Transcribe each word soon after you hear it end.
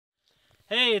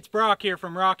Hey, it's Brock here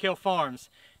from Rock Hill Farms.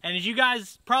 And as you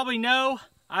guys probably know,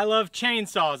 I love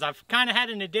chainsaws. I've kind of had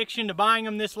an addiction to buying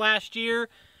them this last year.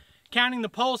 Counting the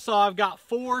pole saw, I've got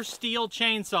 4 Stihl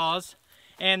chainsaws.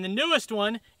 And the newest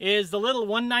one is the little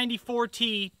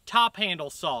 194T top handle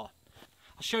saw.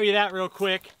 I'll show you that real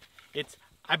quick.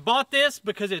 I bought this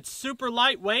because it's super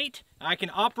lightweight. I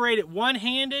can operate it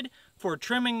one-handed for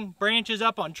trimming branches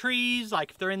up on trees,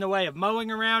 like if they're in the way of mowing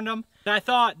around them. And I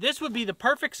thought this would be the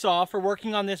perfect saw for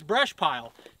working on this brush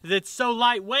pile. It's so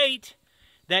lightweight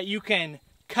that you can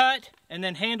cut and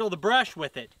then handle the brush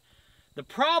with it. The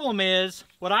problem is,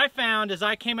 what I found as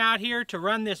I came out here to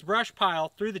run this brush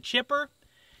pile through the chipper,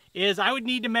 is I would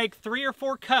need to make 3 or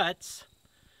 4 cuts,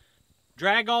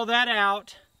 drag all that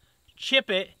out,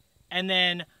 chip it, and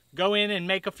then go in and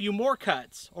make a few more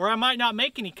cuts. Or I might not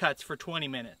make any cuts for 20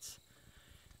 minutes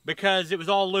because it was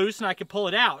all loose and I could pull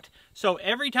it out. So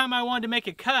every time I wanted to make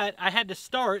a cut, I had to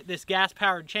start this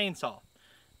gas-powered chainsaw.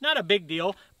 Not a big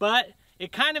deal, but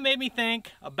it kind of made me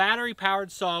think a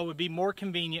battery-powered saw would be more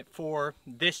convenient for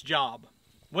this job.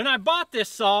 When I bought this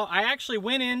saw, I actually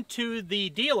went into the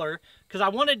dealer because I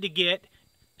wanted to get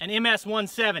an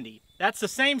MS-170. That's the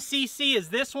same CC as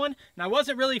this one, and I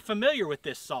wasn't really familiar with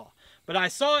this saw. But I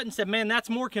saw it and said, man, that's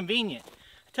more convenient.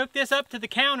 I took this up to the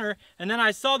counter, and then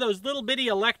I saw those little bitty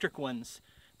electric ones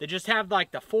that just have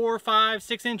like the 4, 5,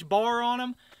 6 inch bar on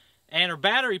them and are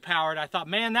battery powered. I thought,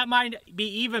 man, that might be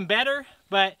even better,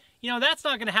 but you know, that's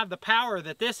not gonna have the power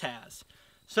that this has.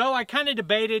 So I kind of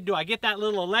debated, do I get that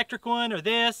little electric one or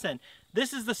this? And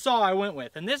this is the saw I went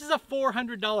with. And this is a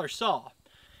 $400 saw.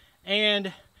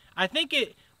 And I think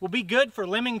it will be good for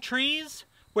limbing trees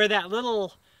where that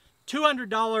little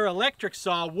 $200 electric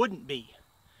saw wouldn't be.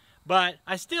 But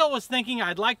I still was thinking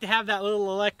I'd like to have that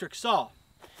little electric saw.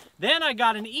 Then I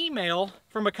got an email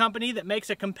from a company that makes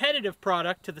a competitive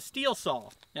product to the Stihl saw.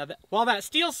 Now, while that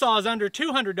Stihl saw is under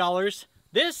 $200,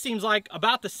 this seems like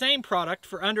about the same product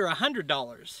for under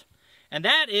 $100. And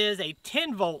that is a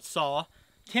 10 volt saw,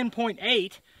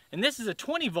 10.8, and this is a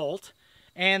 20 volt,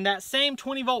 and that same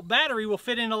 20 volt battery will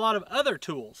fit in a lot of other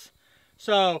tools.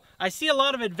 So I see a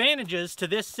lot of advantages to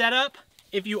this setup.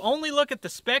 If you only look at the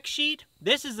spec sheet,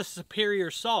 this is the superior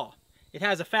saw. It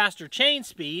has a faster chain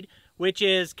speed, which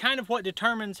is kind of what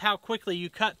determines how quickly you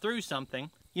cut through something.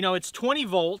 You know, it's 20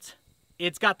 volts.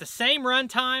 It's got the same run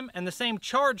time and the same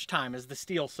charge time as the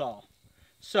Stihl saw.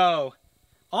 So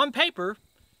on paper,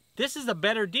 this is a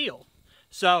better deal.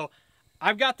 So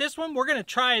I've got this one, we're gonna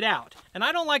try it out. And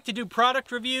I don't like to do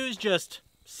product reviews just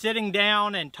sitting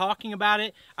down and talking about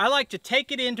it. I like to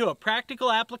take it into a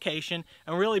practical application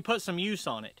and really put some use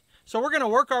on it. So we're gonna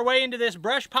work our way into this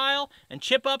brush pile and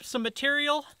chip up some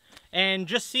material and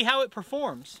just see how it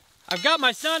performs. I've got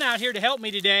my son out here to help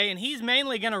me today, and he's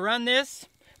mainly gonna run this,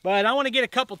 but I wanna get a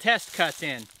couple test cuts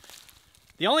in.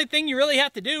 The only thing you really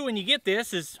have to do when you get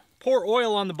this is pour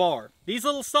oil on the bar. These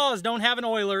little saws don't have an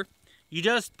oiler. You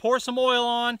just pour some oil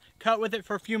on, cut with it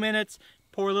for a few minutes,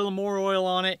 pour a little more oil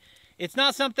on it. It's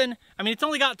not something, I mean, it's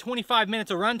only got 25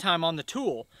 minutes of runtime on the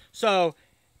tool. So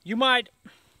you might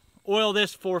oil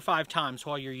this 4 or 5 times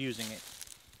while you're using it.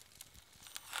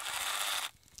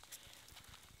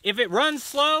 If it runs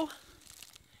slow,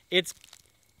 it's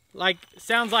like,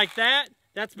 sounds like that.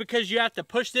 That's because you have to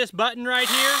push this button right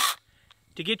here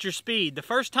to get your speed. The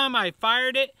first time I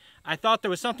fired it, I thought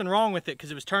there was something wrong with it because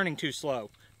it was turning too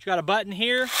slow. You got a button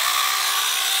here.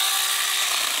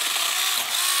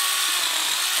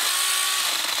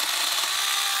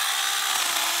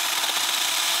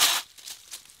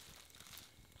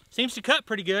 Seems to cut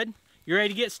pretty good. You ready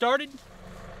to get started?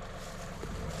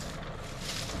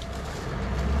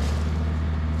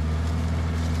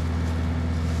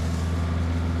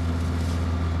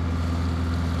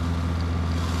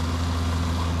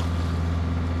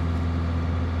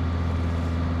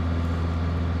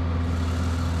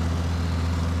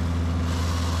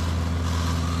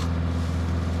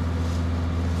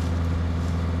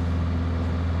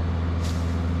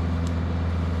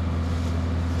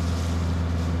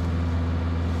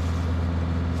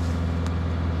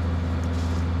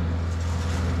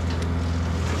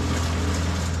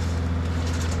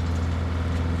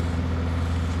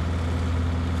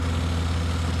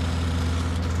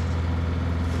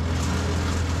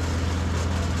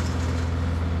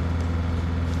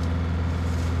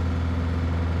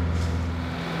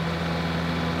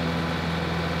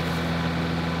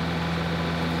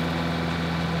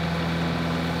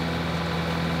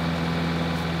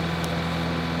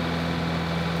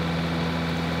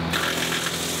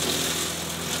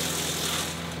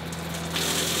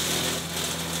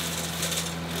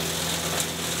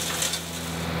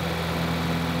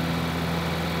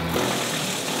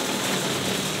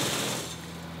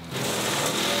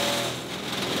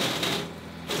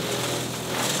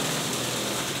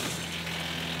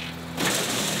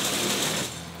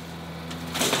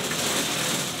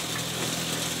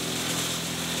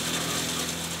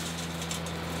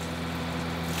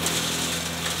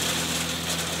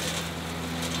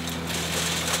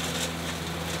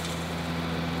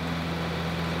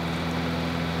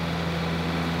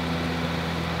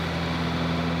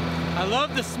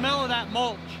 love the smell of that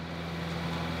mulch.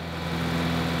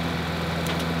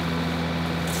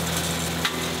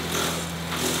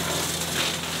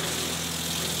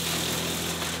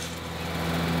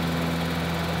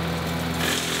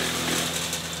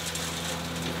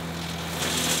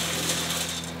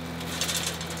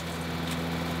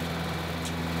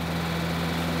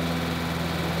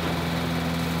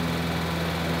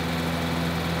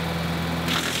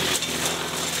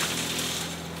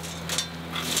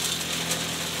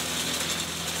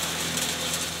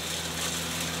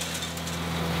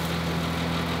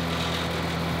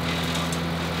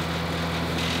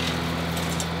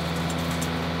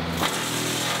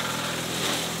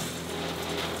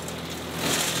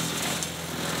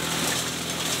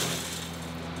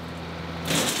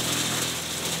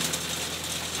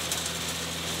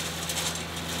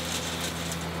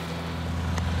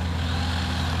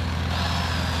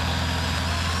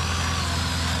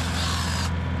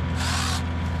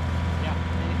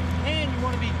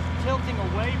 Tilting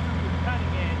away from your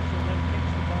cutting edge so let it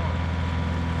catch the bar.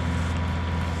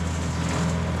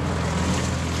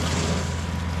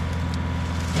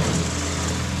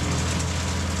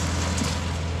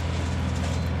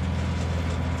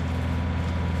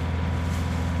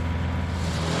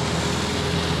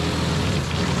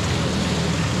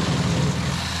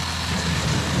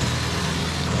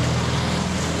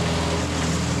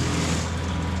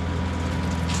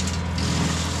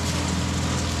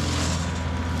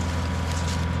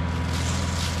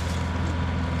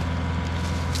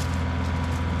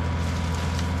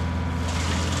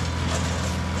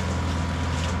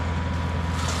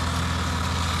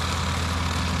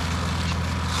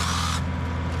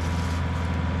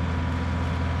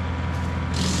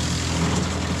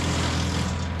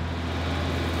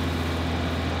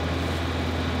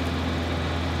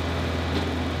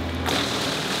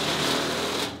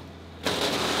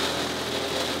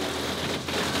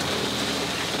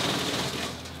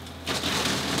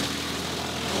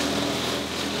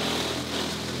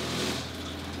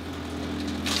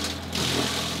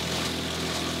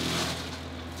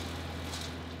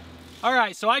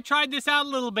 Alright, so I tried this out a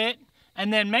little bit,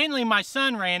 and then mainly my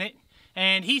son ran it,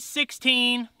 and he's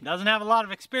 16, doesn't have a lot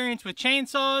of experience with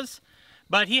chainsaws,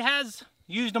 but he has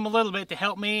used them a little bit to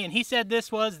help me, and he said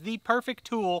this was the perfect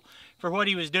tool for what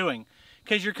he was doing.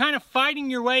 Because you're kind of fighting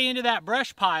your way into that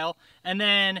brush pile, and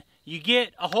then you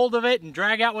get a hold of it and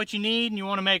drag out what you need, and you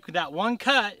want to make that one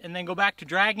cut, and then go back to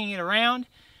dragging it around.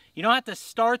 You don't have to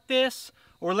start this,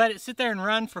 or let it sit there and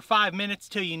run for 5 minutes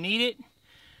till you need it.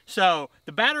 So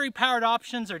the battery powered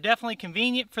options are definitely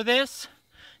convenient for this.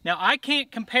 Now I can't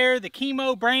compare the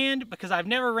KIMO brand because I've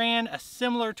never ran a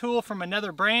similar tool from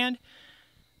another brand,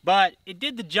 but it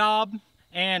did the job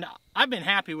and I've been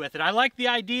happy with it. I like the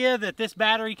idea that this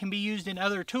battery can be used in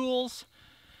other tools,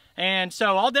 and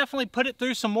so I'll definitely put it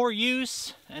through some more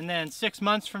use, and then 6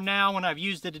 months from now when I've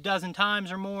used it a dozen times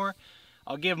or more,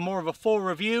 I'll give more of a full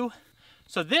review.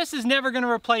 So this is never going to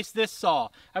replace this saw.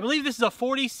 I believe this is a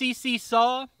 40cc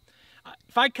saw.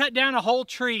 If I cut down a whole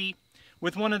tree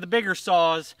with one of the bigger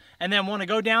saws and then want to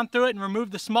go down through it and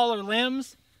remove the smaller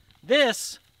limbs,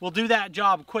 this will do that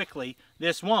job quickly.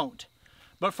 This won't.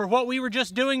 But for what we were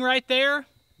just doing right there,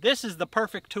 this is the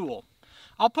perfect tool.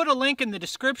 I'll put a link in the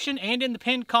description and in the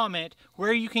pinned comment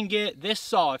where you can get this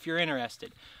saw if you're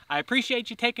interested. I appreciate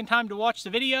you taking time to watch the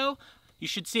video. You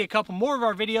should see a couple more of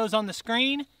our videos on the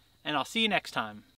screen, and I'll see you next time.